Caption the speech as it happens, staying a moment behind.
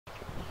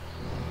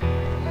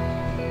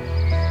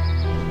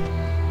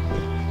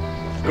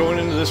Going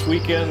into this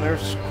weekend,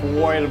 there's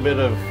quite a bit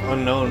of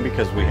unknown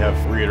because we have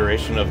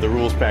reiteration of the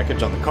rules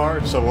package on the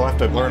card, so we'll have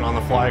to learn on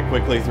the fly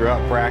quickly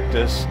throughout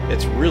practice.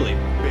 It's really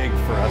big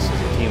for us as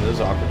a team. This is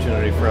an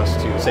opportunity for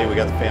us to say we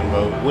got the fan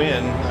vote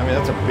win. I mean,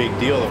 that's a big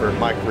deal for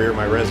my career,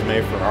 my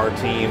resume, for our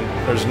team.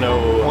 There's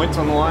no points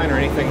on the line or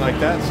anything like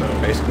that, so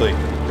basically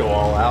go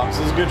all out. This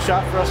is a good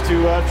shot for us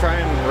to try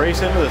and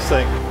race into this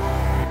thing.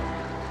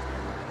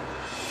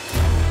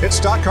 It's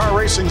Stock Car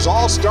Racing's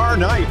All-Star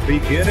Night,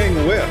 beginning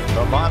with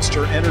the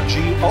Monster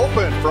Energy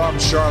Open from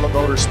Charlotte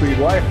Motor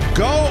Speedway.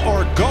 Go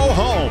or go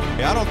home.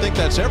 I don't think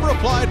that's ever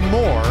applied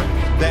more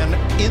than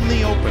in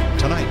the Open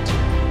tonight.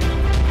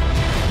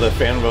 The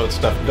fan vote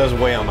stuff does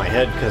weigh on my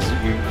head because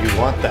you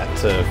want that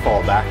to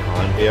fall back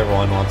on.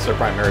 Everyone wants their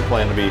primary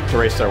plan to be to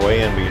race their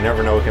way in, but you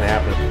never know what can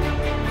happen.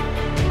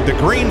 The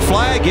green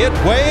flag, it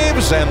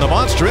waves, and the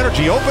Monster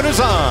Energy Open is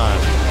on.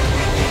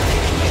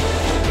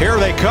 Here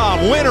they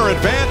come. Winner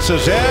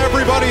advances.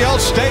 Everybody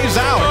else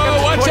stays out. Oh,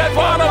 watch that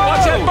bottom.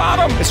 Watch that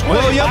bottom. It's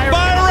William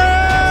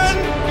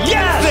Byron.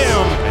 Yes.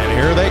 Them. And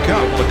here they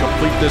come to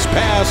complete this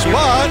pass,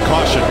 but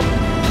caution.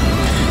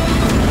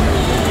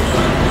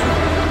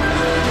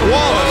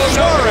 Wallace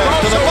Suarez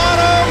to the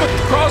bottom.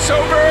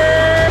 Crossover.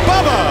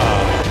 Bubba.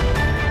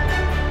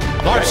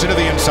 Larson to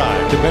the inside.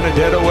 De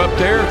Benedetto up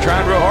there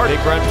trying real hard. Big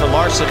run for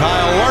Larson.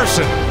 Kyle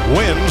Larson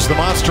wins the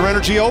Monster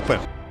Energy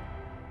Open.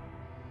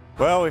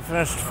 Well, we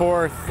finished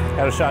fourth,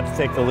 had a shot to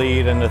take the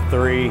lead into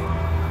three.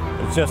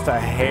 It's just a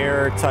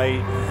hair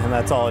tight, and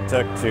that's all it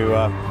took to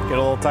get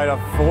a little tight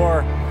off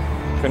four.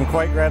 Couldn't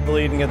quite grab the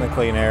lead and get in the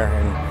clean air,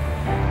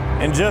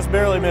 and just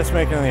barely missed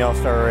making the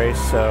All-Star race.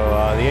 So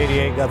the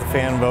 88 got the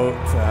fan vote,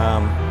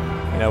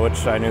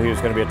 which I knew he was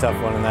going to be a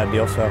tough one in that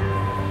deal. So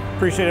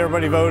appreciate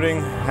everybody voting,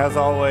 as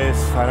always.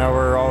 I know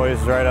we're always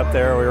right up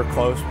there. We were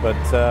close, but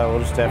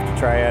we'll just have to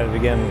try at it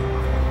again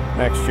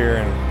next year.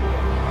 And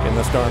in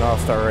the Star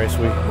All-Star race,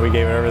 we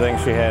gave it everything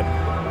she had.